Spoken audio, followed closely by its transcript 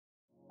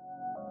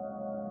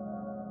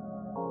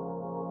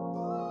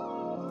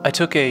I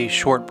took a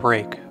short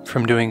break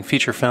from doing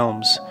feature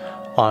films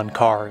on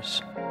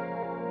cars.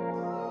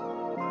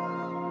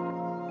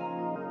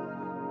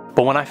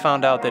 But when I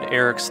found out that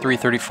Eric's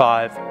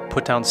 335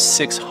 put down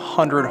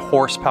 600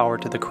 horsepower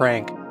to the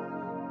crank,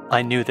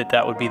 I knew that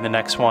that would be the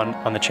next one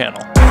on the channel.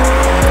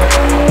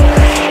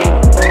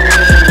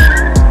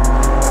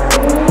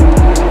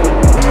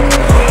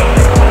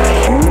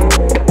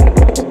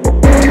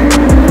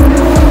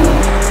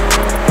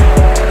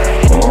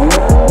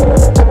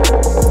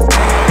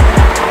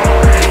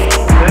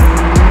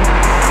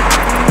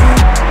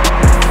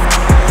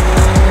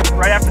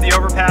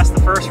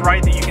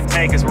 Right that you can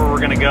take is where we're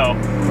gonna go.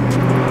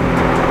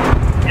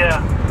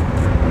 Yeah.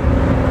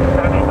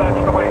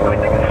 That's the way I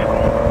think it's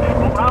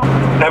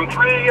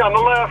M3 on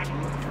the left.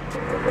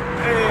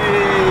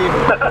 Hey!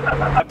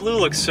 That blue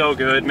looks so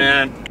good,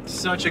 man.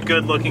 Such a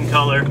good looking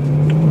color.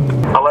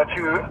 I'll let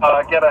you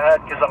get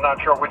ahead because I'm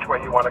not sure which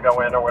way you want to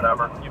go in or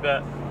whatever. You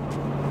bet.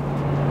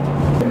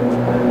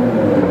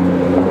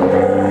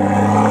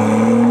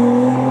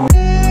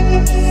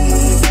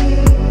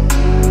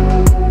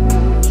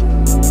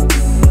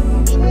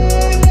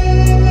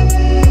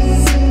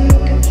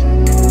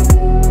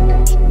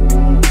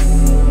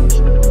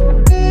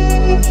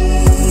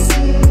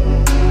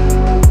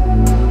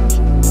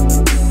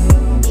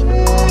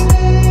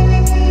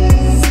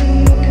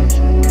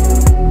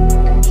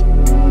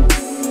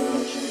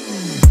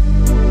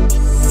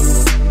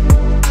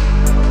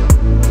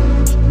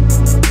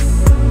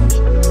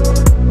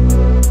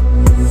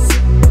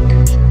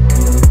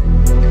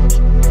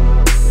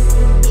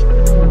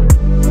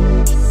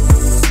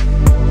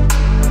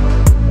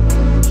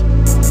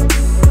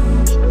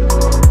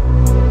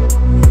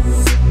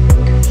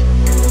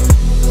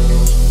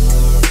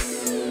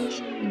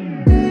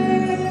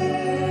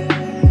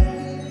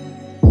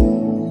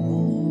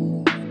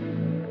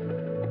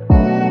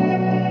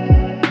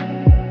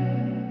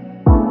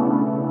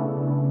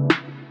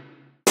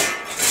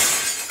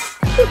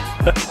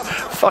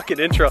 Fucking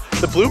intro.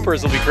 The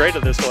bloopers will be great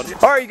of this one.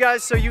 All right, you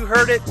guys, so you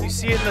heard it. You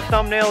see it in the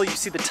thumbnail. You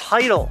see the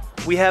title.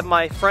 We have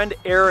my friend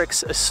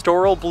Eric's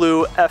Astoral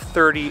Blue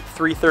F30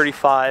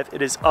 335.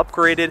 It is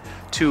upgraded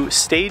to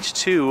Stage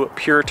 2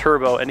 Pure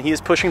Turbo, and he is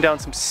pushing down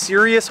some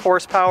serious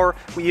horsepower.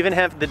 We even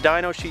have the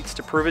dyno sheets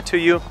to prove it to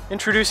you.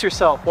 Introduce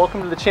yourself.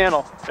 Welcome to the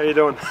channel. How you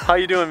doing? How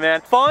you doing, man?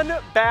 Fun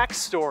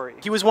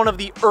backstory. He was one of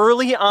the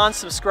early on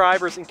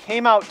subscribers and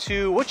came out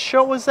to, what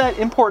show was that?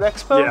 Import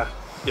Expo? Yeah.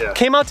 Yeah.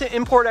 Came out to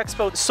Import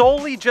Expo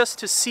solely just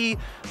to see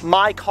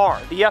my car,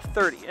 the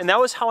F30, and that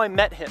was how I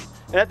met him.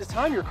 And at the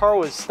time, your car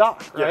was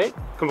stock, right?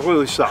 Yeah,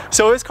 completely stock.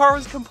 So his car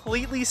was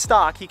completely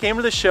stock. He came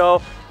to the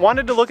show,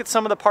 wanted to look at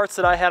some of the parts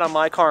that I had on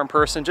my car in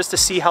person just to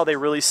see how they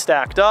really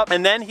stacked up.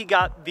 And then he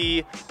got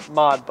the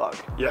mod bug.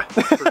 Yeah,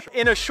 for sure.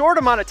 In a short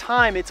amount of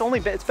time, it's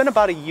been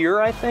about a year,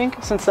 I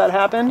think, since that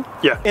happened.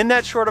 Yeah. In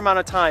that short amount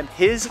of time,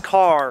 his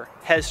car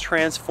has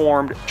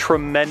transformed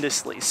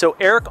tremendously. So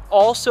Eric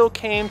also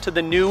came to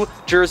the New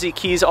Jersey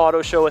Keys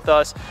Auto Show with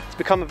us. He's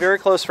become a very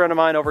close friend of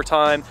mine over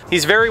time.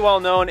 He's very well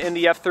known in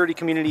the F30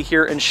 community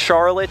here in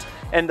Charlotte.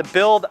 And the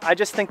build, I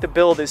just think the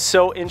build is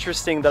so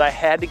interesting that I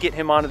had to get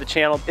him onto the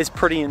channel. It's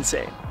pretty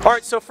insane. All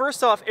right, so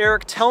first off,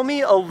 Eric, tell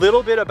me a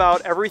little bit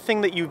about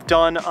everything that you've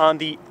done on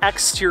the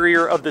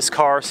exterior of this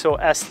car, so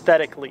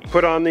aesthetically.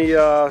 Put on the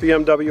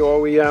BMW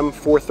OEM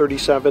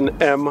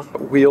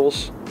 437M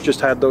wheels. Just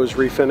had those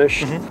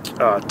refinished.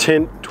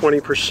 Tint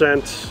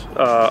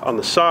 20% on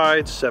the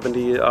sides,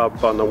 70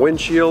 up on the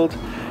windshield.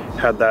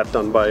 Had that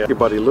done by your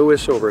buddy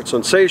Lewis over at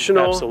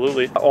Sensational.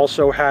 Absolutely.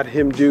 Also had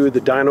him do the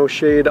dyno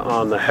shade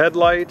on the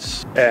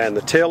headlights and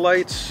the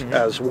taillights,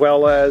 as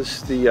well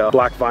as the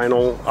black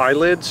vinyl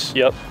eyelids.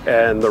 Yep.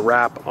 And the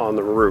wrap on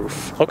the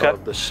roof. Okay.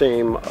 Of the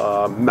same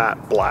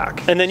matte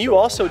black. And then you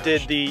also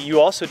did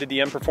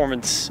the M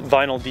Performance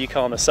vinyl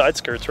decal on the side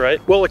skirts,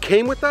 right? Well, it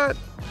came with that.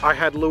 I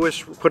had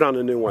Lewis put on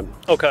a new one.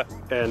 Okay.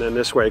 And in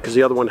this way, because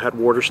the other one had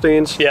water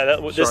stains. Yeah,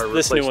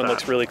 this new one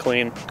looks really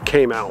clean.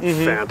 Came out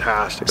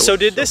fantastic. So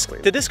did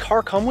this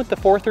car come with the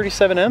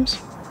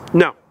 437Ms?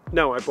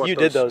 No, I bought those. You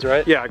did those,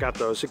 right? Yeah, I got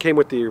those. It came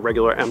with the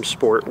regular M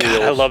Sport wheels.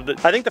 I love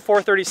it. I think the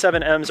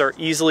 437Ms are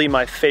easily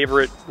my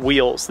favorite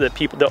wheels that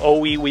people, the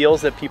OE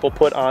wheels that people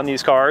put on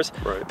these cars.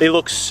 Right. They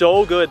look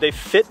so good. They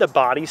fit the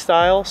body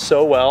style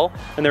so well,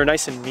 and they're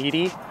nice and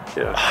meaty.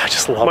 Yeah. I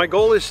just love it. My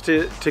goal is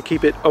to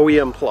keep it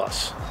OEM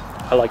plus.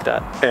 I like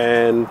that.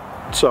 And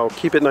so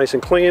keep it nice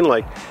and clean.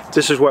 Like,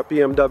 this is what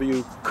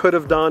BMW could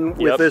have done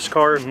with this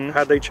car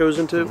had they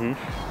chosen to.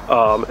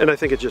 And I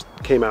think it just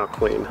came out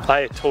clean.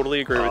 I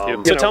totally agree with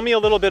you. So tell me a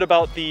little bit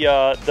about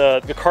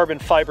the carbon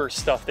fiber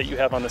stuff that you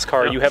have on this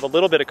car. You have a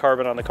little bit of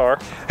carbon on the car.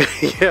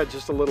 Yeah,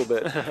 just a little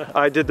bit.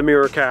 I did the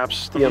mirror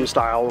caps, the M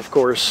style, of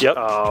course. Yep.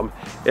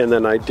 And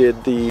then I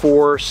did the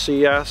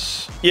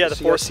 4CS. Yeah, the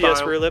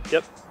 4CS rear lip.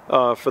 Yep.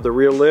 For the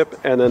rear lip,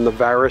 and then the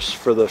Varus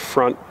for the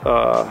front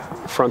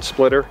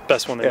splitter.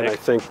 Best one they make. And I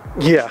think,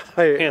 yeah,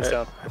 hands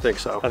down. I think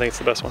so. I think it's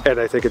the best one. And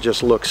I think it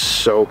just looks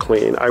so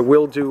clean. I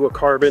will do a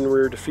carbon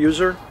rear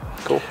diffuser.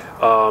 Cool.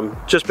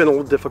 Just been a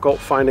little difficult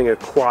finding a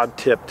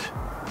quad-tipped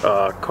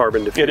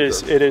carbon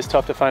diffuser. It is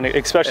tough to find,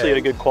 especially at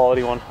a good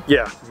quality one.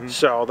 Yeah,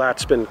 so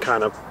that's been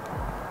kind of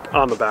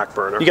on the back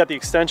burner. You got the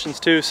extensions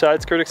too,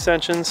 side skirt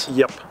extensions.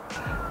 Yep,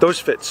 those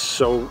fit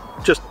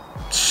just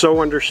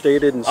so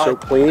understated and so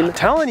clean. I'm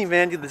telling you,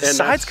 man, the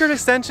side skirt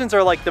extensions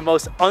are like the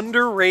most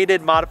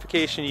underrated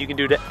modification you can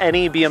do to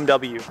any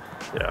BMW.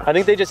 Yeah, I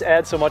think they just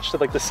add so much to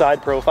like the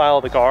side profile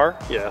of the car.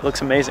 Yeah, it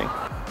looks amazing.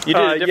 You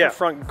did a different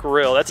front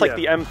grille. That's like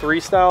the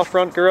M3 style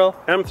front grille.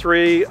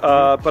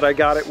 M3, but I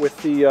got it with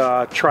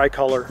the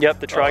tricolor.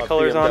 Yep, the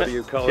tricolors on it.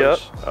 BMW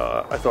colors. Yep.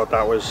 I thought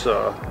that was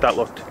that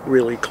looked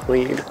really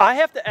clean. I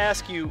have to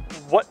ask you,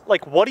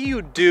 what do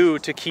you do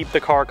to keep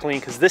the car clean?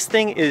 Because this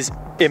thing is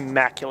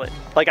immaculate.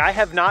 Like, I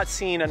have not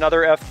seen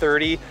another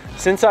F30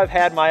 since I've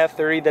had my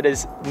F30 that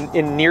is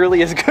in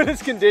nearly as good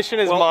as condition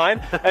as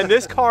mine, and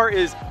this car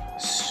is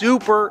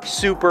super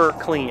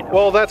clean.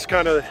 Well, that's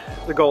kind of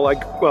the goal.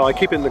 I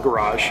keep it in the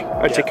garage.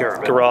 I take care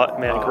of it.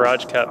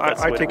 Garage kept.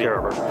 I take care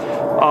of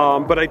her.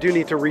 But I do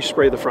need to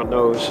respray the front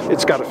nose.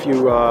 It's got a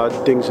few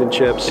dings and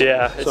chips.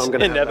 Yeah, so it's I'm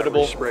gonna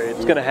inevitable. It's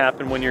going to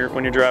happen when you're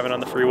driving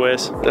on the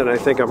freeways. And I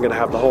think I'm going to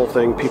have the whole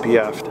thing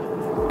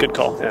PPF'd. Good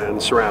call.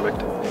 And ceramic.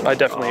 I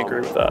definitely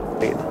agree with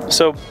that.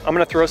 So I'm going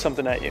to throw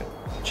something at you.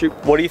 Shoot.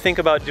 What do you think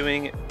about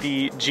doing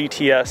the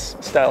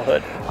GTS style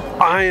hood?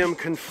 I am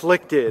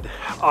conflicted.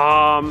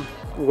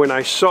 When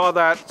I saw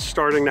that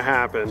starting to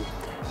happen,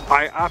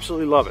 I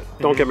absolutely love it.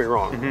 Don't get me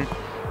wrong.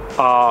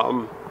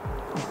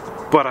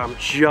 But I'm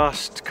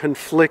just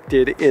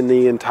conflicted in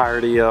the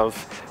entirety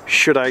of,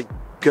 should I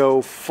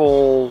go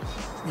full,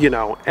 you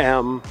know,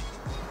 M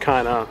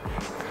kind of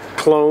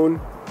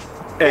clone?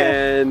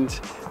 And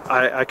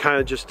I kind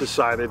of just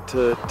decided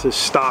to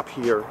stop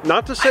here.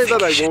 Not to say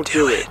that I won't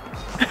do it.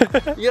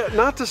 Yeah,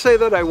 not to say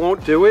that I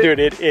won't do it. Dude,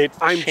 it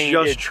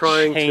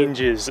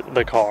changes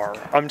the car.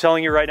 I'm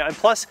telling you right now. And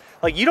plus,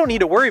 like, you don't need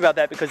to worry about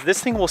that because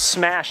this thing will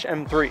smash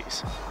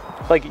M3s.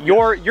 Like,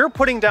 you're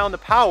putting down the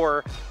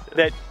power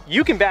that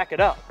you can back it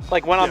up.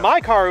 Like, when on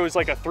my car, it was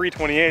like a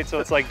 328,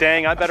 so it's like,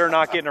 dang, I better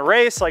not get in a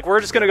race. Like,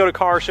 we're just gonna go to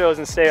car shows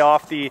and stay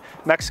off the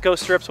Mexico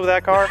strips with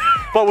that car.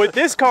 But with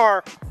this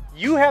car,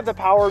 you have the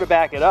power to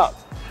back it up.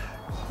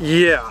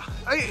 Yeah,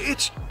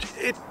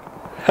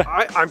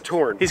 I'm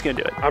torn. He's gonna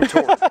do it. I'm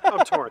torn.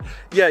 I'm torn.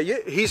 Yeah,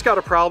 he's got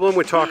a problem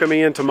with talking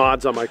me into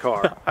mods on my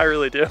car. I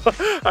really do.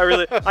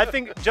 I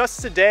think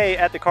just today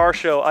at the car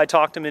show, I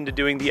talked him into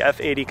doing the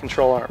F80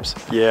 control arms.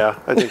 Yeah,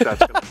 I think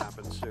that's gonna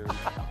happen soon.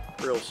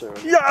 Real soon.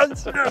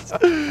 Yes, yes.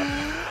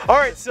 All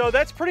right, so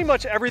that's pretty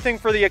much everything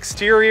for the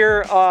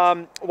exterior.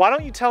 Why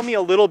don't you tell me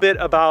a little bit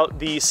about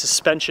the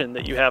suspension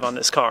that you have on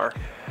this car?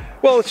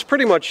 Well, it's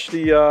pretty much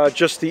the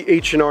just the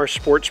H&R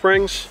Sport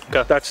Springs.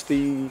 Okay.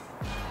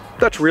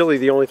 That's really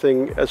the only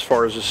thing as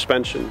far as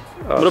suspension.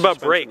 What about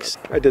brakes?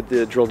 I did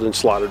the drilled in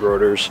slotted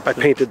rotors. I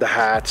painted the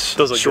hats.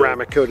 Those look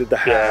ceramic coated the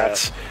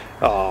hats.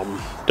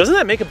 Doesn't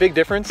that make a big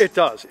difference? It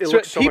does. It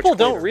looks so much People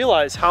cleaner. don't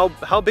realize how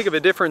big of a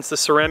difference the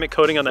ceramic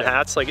coating on the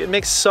hats, like, it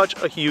makes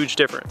such a huge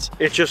difference.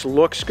 It just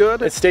looks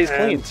good. It stays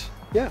clean.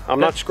 Yeah, I'm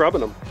not scrubbing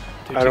them.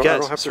 Dude, I don't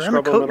have to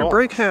scrub them at all.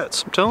 Brake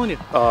hats, I'm telling you.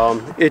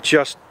 It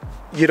just,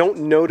 you don't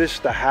notice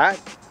the hat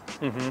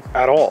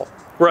at all.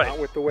 Right. Not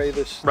with the way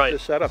this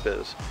setup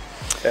is.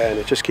 And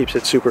it just keeps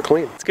it super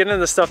clean. Let's get into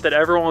the stuff that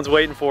everyone's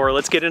waiting for.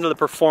 Let's get into the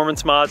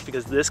performance mods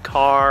because this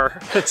car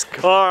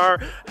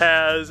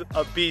has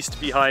a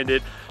beast behind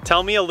it.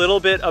 Tell me a little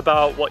bit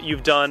about what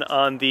you've done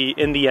on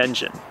in the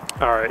engine.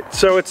 All right,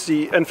 so it's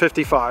the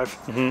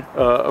N55,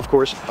 of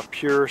course, a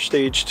pure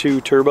stage 2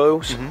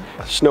 turbos,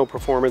 snow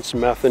performance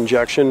METH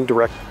injection,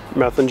 direct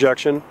METH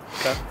injection,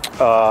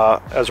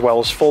 as well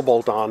as full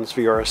bolt-ons,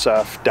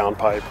 VRSF,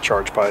 downpipe,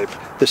 charge pipe,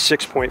 the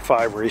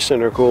 6.5 Reese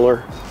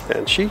intercooler,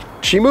 and she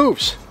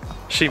moves.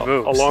 She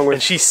moves, along with,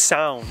 and she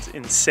sounds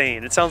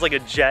insane. It sounds like a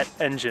jet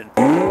engine.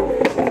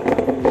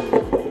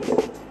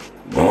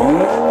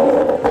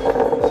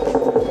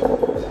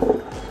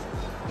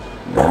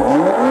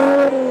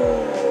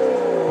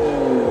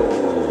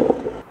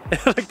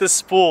 Like, the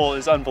spool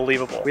is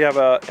unbelievable. We have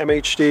a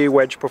MHD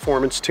wedge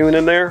performance tune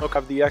in there. Okay.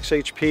 Have the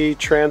XHP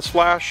trans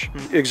flash.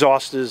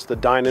 Exhaust is the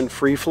Dynon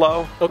free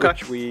flow,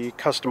 which we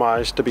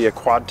customized to be a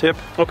quad tip.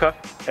 Okay.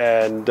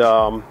 And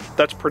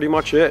that's pretty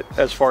much it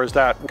as far as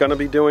that. I'm gonna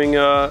be doing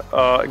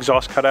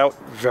exhaust cutout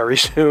very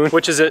soon.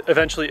 Which is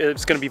eventually,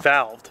 it's gonna be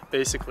valved,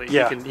 basically.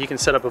 Yeah. You can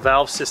set up a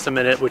valve system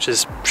in it, which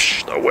is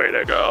the way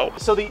to go.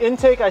 So the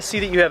intake, I see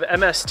that you have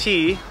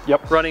MST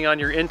running on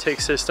your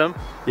intake system.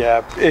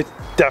 Yeah, it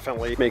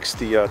definitely makes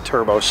the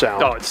turbo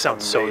sound. Oh, it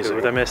sounds so good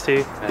with MST.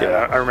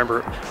 Yeah, I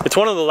remember. It's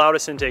one of the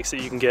loudest intakes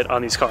that you can get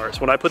on these cars.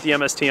 When I put the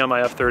MST on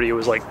my F30, it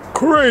was like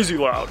crazy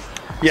loud.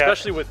 Yeah.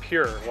 Especially with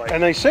pure. Like,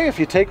 and they say if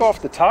you take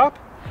off the top,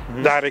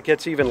 that it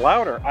gets even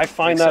louder. I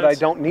find that I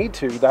don't need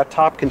to. That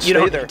top can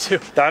stay there.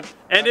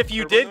 And if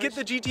you did get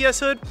the GTS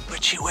hood,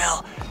 which you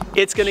will,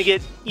 it's gonna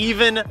get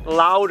even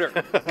louder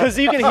because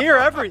you can hear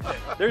everything.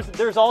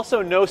 There's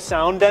also no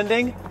sound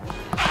deadenting.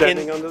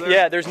 Under there?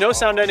 Yeah, there's no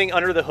sound deadening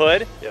under the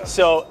hood. Yeah.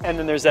 So, and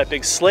then there's that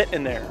big slit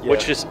in there,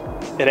 which just,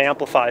 it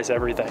amplifies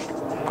everything.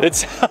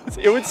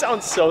 It would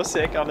sound so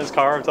sick on this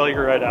car, I'm telling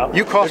you right now.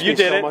 You cost me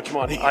so much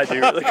money. I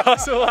do. It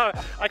costs a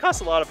lot. I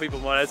cost a lot of people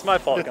money. It's my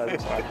fault, guys. I'm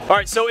sorry. All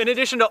right, so in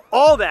addition to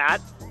all that,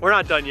 we're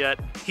not done yet.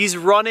 He's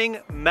running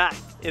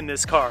METH in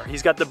this car.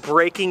 He's got the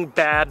Breaking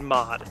Bad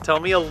mod. Tell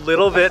me a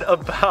little bit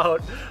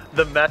about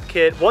the METH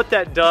kit, what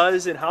that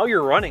does, and how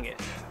you're running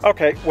it.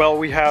 Okay, well,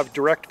 we have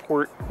direct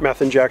port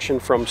METH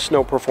injection from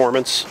Snow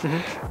Performance.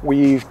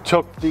 We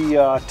took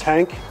the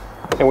tank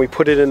and we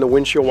put it in the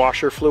windshield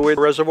washer fluid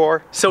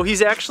reservoir. So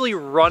he's actually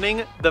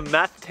running the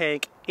METH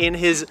tank in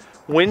his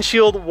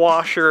windshield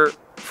washer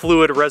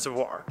fluid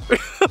reservoir.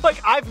 Like,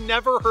 I've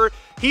never heard,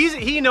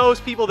 he knows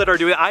people that are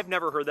doing it. I've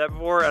never heard that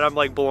before, and I'm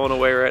like blown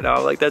away right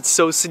now. Like, that's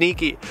so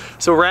sneaky.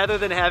 So rather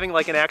than having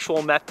like an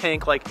actual METH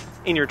tank like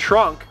in your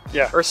trunk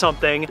or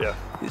something,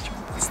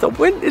 it's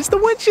the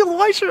windshield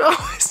washer.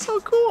 Oh, it's so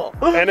cool.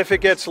 And if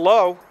it gets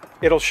low,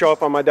 it'll show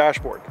up on my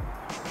dashboard.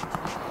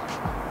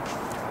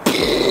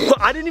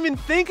 I didn't even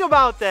think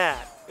about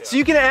that. So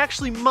you can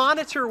actually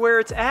monitor where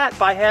it's at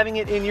by having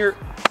it in your,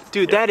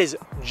 dude, that is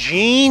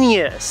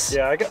genius.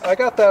 Yeah, I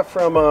got that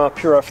from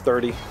Pure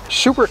F30.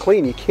 Super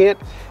clean. You can't,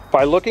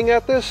 by looking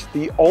at this,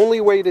 the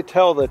only way to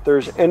tell that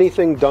there's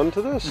anything done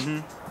to this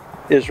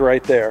is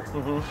right there.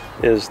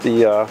 Is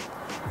the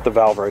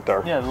valve right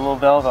there. Yeah, the little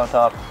valve on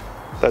top.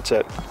 That's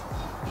it.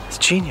 It's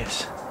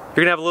genius.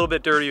 You're gonna have a little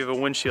bit dirty of a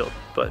windshield,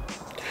 but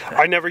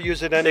I never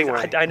use it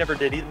anyway. I never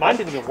did either. Mine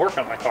didn't even work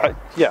on my car.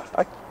 You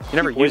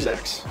never use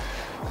it.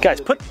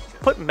 Guys, put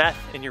METH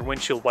in your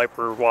windshield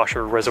wiper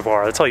washer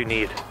reservoir. That's all you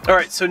need. All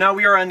right, so now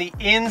we are on the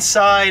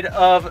inside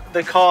of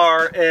the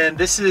car, and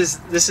this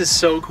is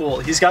so cool.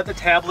 He's got the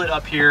tablet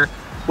up here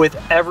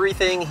with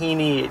everything he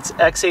needs: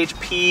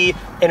 XHP,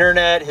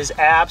 internet, his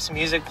apps,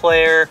 music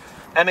player,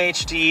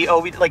 MHD,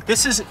 OBD. Like,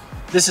 this is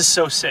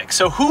so sick.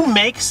 So who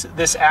makes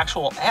this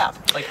actual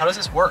app? Like, how does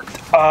this work?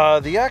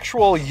 The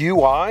actual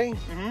UI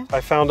I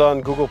found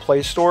on Google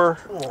Play Store,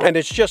 and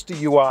it's just a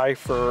UI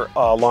for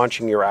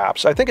launching your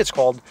apps. I think it's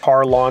called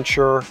Car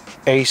Launcher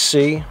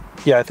AC.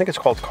 Yeah, I think it's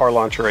called Car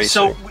Launcher AC.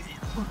 So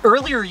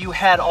earlier you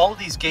had all of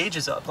these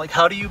gauges up. Like,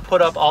 how do you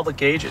put up all the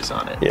gauges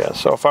on it? Yeah,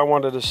 so if I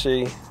wanted to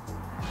see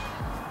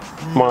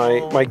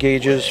my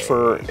gauges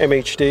for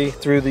MHD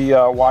through the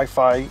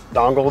Wi-Fi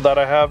dongle that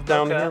I have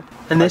down here.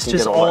 And this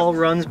just all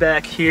runs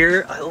back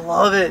here. I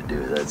love it,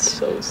 dude. That's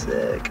so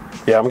sick.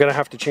 Yeah, I'm gonna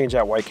have to change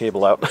that white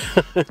cable out.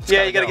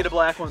 Yeah, you gotta get a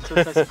black one so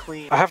it's nice and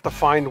clean. I have to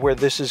find where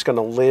this is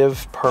gonna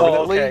live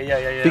permanently. Oh, okay.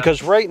 Yeah.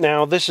 Because right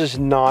now this is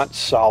not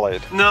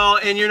solid. No,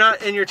 and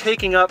you're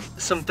taking up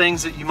some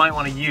things that you might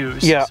want to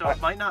use. Yeah. So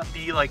it might not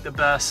be like the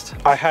best.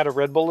 I had a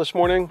Red Bull this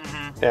morning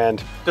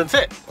and doesn't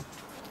fit.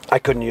 I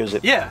couldn't use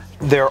it. Yeah.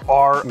 There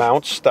are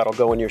mounts that'll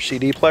go in your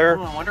CD player.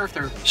 Oh, I wonder if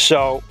they're...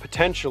 So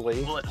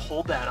potentially... Will it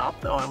hold that up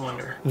though, I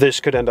wonder? This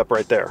could end up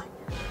right there.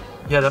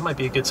 Yeah, that might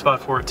be a good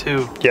spot for it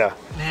too. Yeah.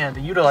 Man,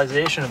 the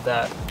utilization of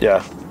that.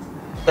 Yeah.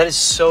 That is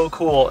so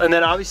cool. And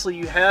then obviously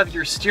you have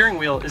your steering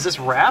wheel. Is this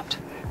wrapped?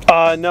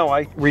 No,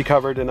 I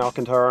recovered in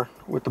Alcantara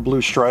with the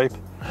blue stripe.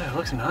 Yeah, it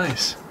looks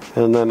nice.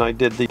 And then I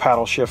did the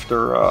paddle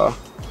shifter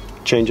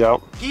change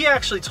out. He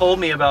actually told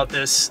me about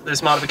this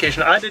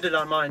modification. I did it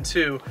on mine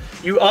too.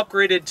 You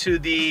upgraded to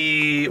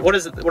the, what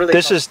is it? What are they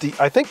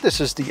called? I think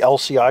this is the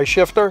LCI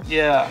shifter.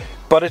 Yeah.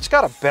 But it's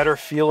got a better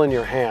feel in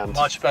your hand.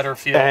 Much better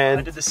feel. And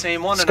I did the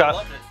same one it's and got I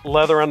loved it.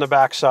 Leather on the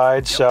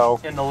backside,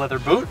 so. And the leather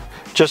boot.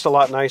 Just a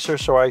lot nicer,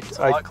 so I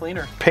lot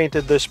cleaner.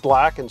 Painted this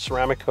black and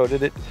ceramic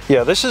coated it.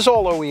 Yeah, this is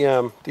all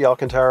OEM, the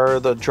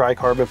Alcantara, the dry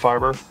carbon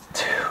fiber.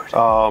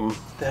 Dude,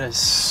 that is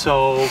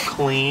so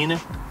clean.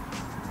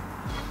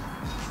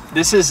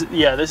 This is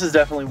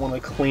definitely one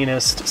of the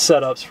cleanest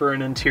setups for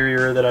an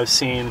interior that I've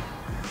seen.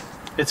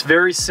 It's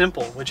very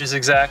simple, which is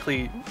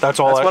exactly, that's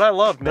what I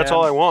love, man. That's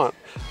all I want.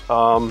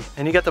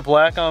 And you got the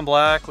black on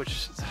black, which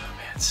is, oh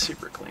man, it's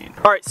super clean.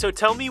 All right, so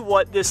tell me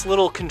what this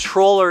little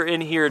controller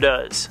in here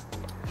does.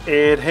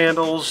 It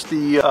handles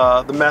the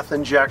METH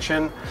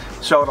injection,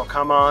 so it'll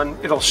come on,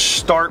 it'll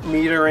start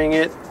metering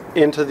it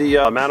into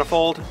the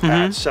manifold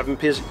at 7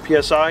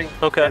 psi,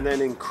 and then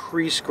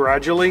increase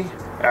gradually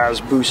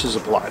as boost is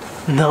applied.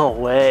 No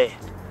way.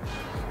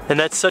 And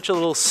that's such a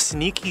little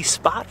sneaky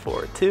spot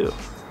for it too.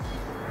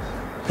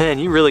 Man,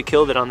 you really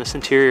killed it on this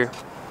interior.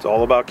 It's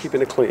all about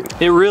keeping it clean.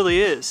 It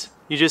really is.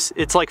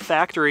 It's like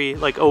factory,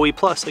 like OE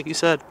plus, like you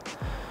said.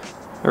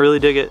 I really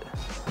dig it.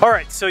 All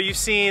right, so you've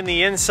seen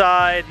the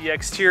inside, the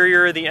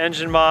exterior, the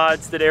engine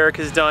mods that Eric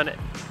has done.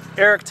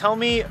 Eric, tell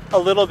me a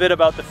little bit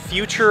about the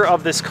future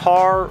of this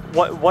car.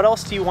 What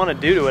else do you want to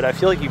do to it? I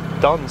feel like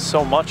you've done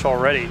so much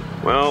already.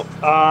 Well,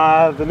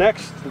 the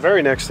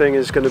very next thing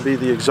is going to be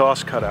the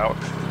exhaust cutout.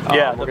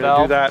 Yeah, we're going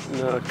to do that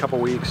in a couple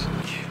weeks.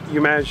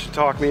 You managed to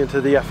talk me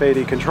into the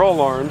F80 control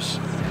arms,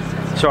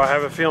 So I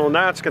have a feeling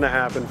that's going to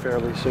happen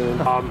fairly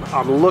soon.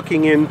 I'm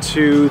looking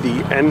into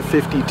the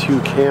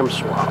N52 cam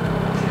swap.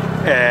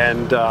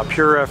 And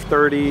Pure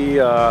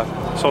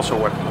F30, it's also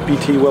what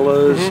BT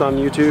Willis on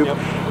YouTube.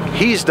 Yep.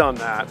 He's done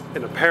that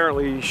and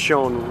apparently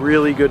shown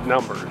really good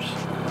numbers.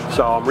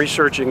 So I'm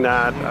researching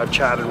that. I've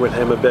chatted with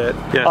him a bit.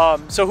 Yeah.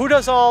 So who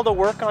does all the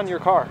work on your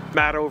car?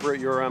 Matt over at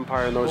Euro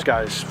Empire, and those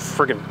guys,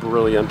 friggin'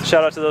 brilliant.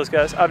 Shout out to those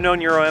guys. I've known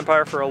Euro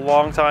Empire for a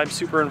long time,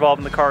 super involved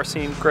in the car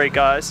scene, great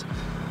guys.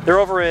 They're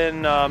over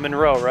in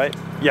Monroe, right?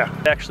 Yeah.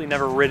 I've actually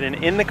never ridden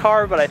in the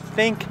car, but I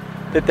think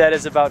that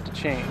is about to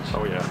change.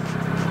 Oh yeah.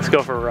 Let's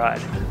go for a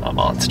ride. A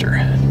monster.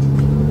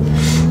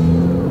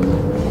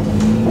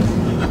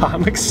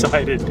 I'm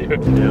excited,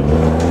 dude.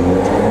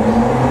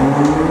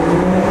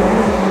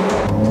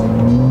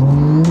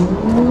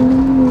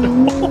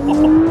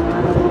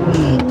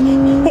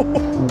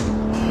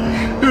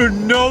 Dude,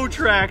 no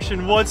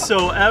traction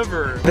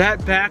whatsoever.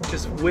 That back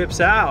just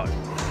whips out.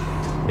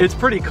 It's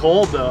pretty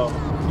cold though.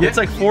 Yeah. It's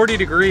like 40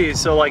 degrees,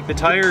 so like the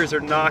tires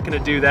are not gonna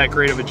do that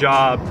great of a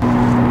job.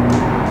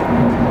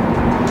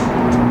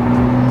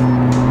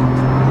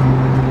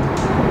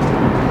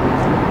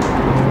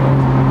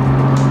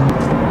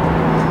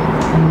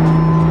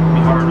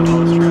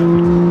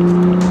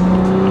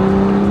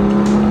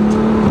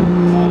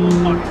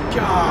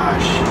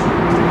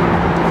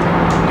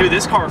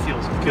 This car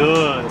feels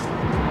good.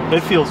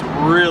 It feels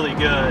really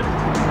good.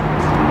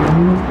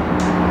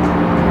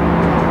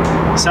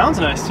 Sounds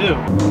nice too.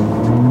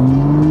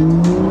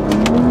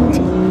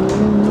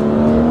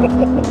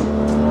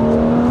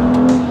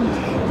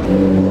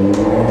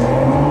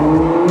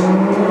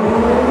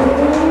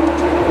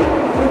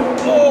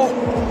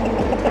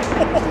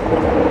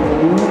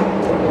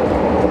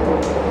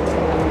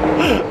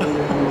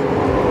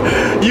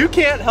 You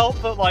can't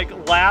help but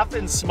like laugh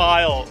and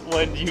smile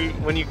when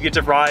you get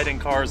to ride in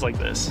cars like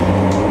this.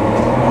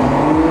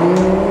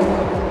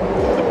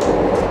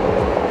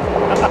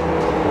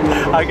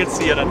 I can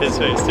see it on his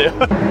face too.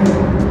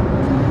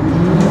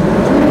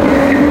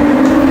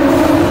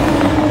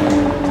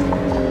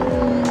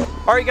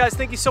 Alright guys,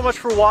 thank you so much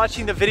for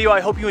watching the video.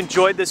 I hope you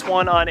enjoyed this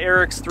one on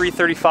Eric's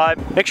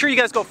 335. Make sure you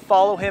guys go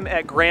follow him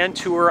at Grand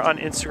Tour on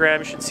Instagram.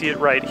 You should see it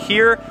right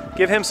here.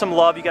 Give him some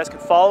love. You guys can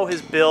follow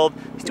his build.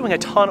 He's doing a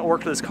ton of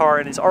work to this car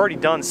and he's already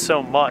done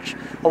so much.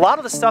 A lot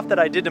of the stuff that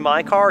I did to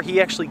my car,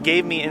 he actually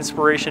gave me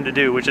inspiration to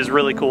do, which is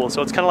really cool.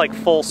 So it's kind of like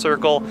full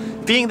circle.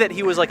 Being that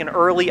he was like an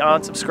early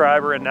on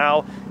subscriber and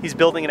now he's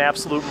building an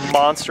absolute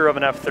monster of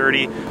an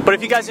F30. But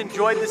if you guys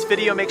enjoyed this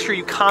video, make sure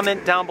you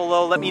comment down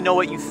below. Let me know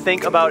what you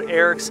think about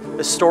Eric's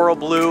Astoro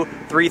Blue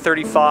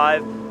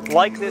 335.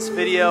 Like this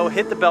video,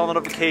 hit the bell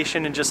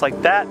notification, and just like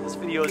that, this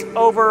video is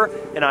over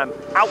and I'm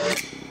out.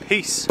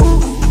 Peace.